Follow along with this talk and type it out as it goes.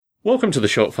Welcome to the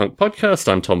Short Funk Podcast.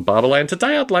 I'm Tom Barbalet, and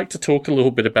today I'd like to talk a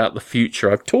little bit about the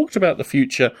future. I've talked about the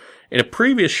future in a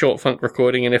previous Short Funk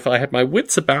recording, and if I had my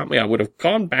wits about me, I would have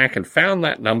gone back and found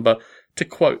that number to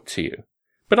quote to you.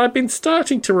 But I've been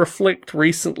starting to reflect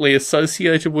recently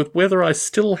associated with whether I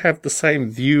still have the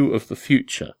same view of the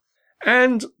future.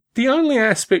 And the only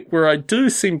aspect where I do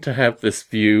seem to have this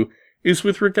view is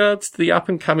with regards to the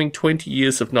up-and-coming 20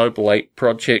 years of Noble Ape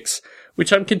projects,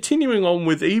 which I'm continuing on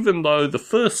with even though the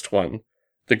first one,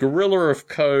 the Gorilla of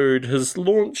Code, has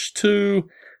launched to,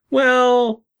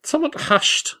 well, somewhat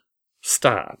hushed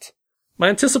start. My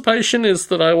anticipation is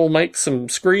that I will make some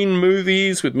screen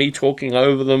movies with me talking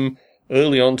over them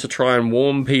early on to try and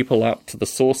warm people up to the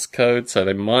source code so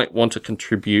they might want to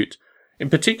contribute. In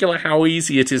particular, how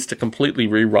easy it is to completely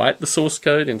rewrite the source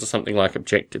code into something like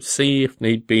Objective-C if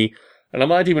need be. And I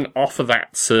might even offer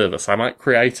that service. I might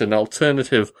create an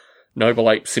alternative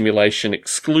Noble Ape simulation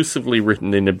exclusively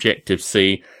written in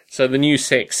Objective-C, so the new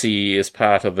sexy is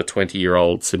part of the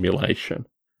 20-year-old simulation.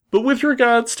 But with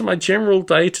regards to my general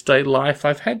day-to-day life,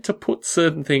 I've had to put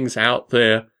certain things out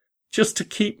there just to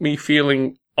keep me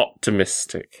feeling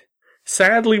optimistic.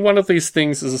 Sadly, one of these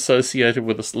things is associated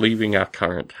with us leaving our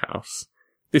current house.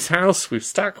 This house we've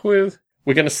stuck with,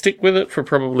 we're going to stick with it for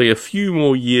probably a few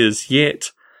more years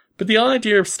yet, but the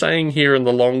idea of staying here in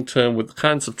the long term with the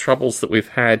kinds of troubles that we've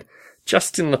had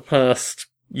just in the past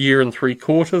year and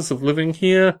 3/4 of living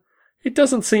here, it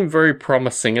doesn't seem very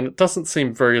promising and it doesn't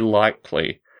seem very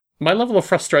likely. My level of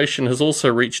frustration has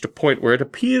also reached a point where it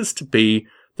appears to be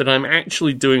that I'm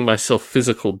actually doing myself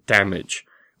physical damage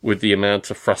with the amount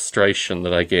of frustration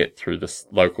that I get through this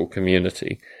local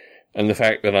community. And the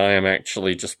fact that I am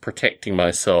actually just protecting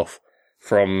myself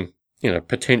from,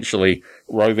 potentially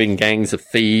roving gangs of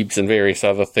thieves and various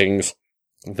other things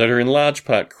that are in large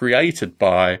part created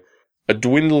by a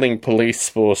dwindling police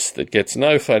force that gets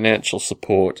no financial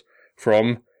support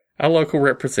from our local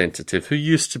representative who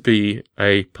used to be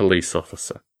a police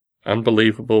officer.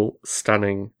 Unbelievable,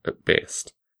 stunning at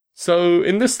best. So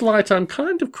in this light, I'm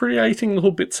kind of creating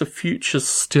little bits of futures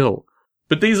still.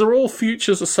 But these are all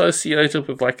futures associated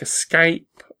with escape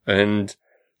and,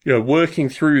 working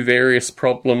through various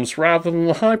problems rather than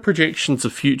the high projections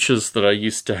of futures that I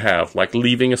used to have, like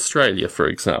leaving Australia, for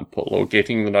example, or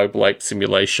getting the Noble Ape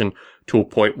simulation to a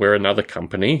point where another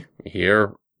company,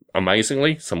 here,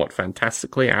 amazingly, somewhat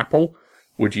fantastically, Apple,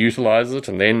 would utilize it,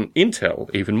 and then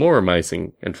Intel, even more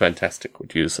amazing and fantastic,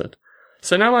 would use it.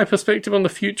 So now my perspective on the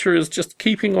future is just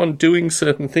keeping on doing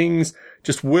certain things,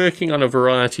 just working on a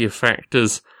variety of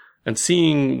factors, and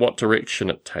seeing what direction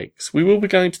it takes. We will be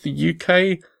going to the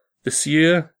UK this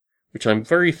year, which I'm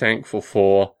very thankful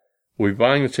for. We'll be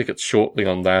buying the tickets shortly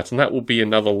on that, and that will be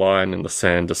another line in the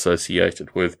sand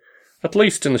associated with, at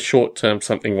least in the short term,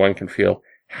 something one can feel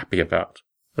happy about,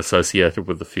 associated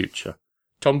with the future.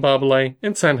 Tom Barbalet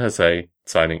in San Jose,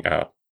 signing out.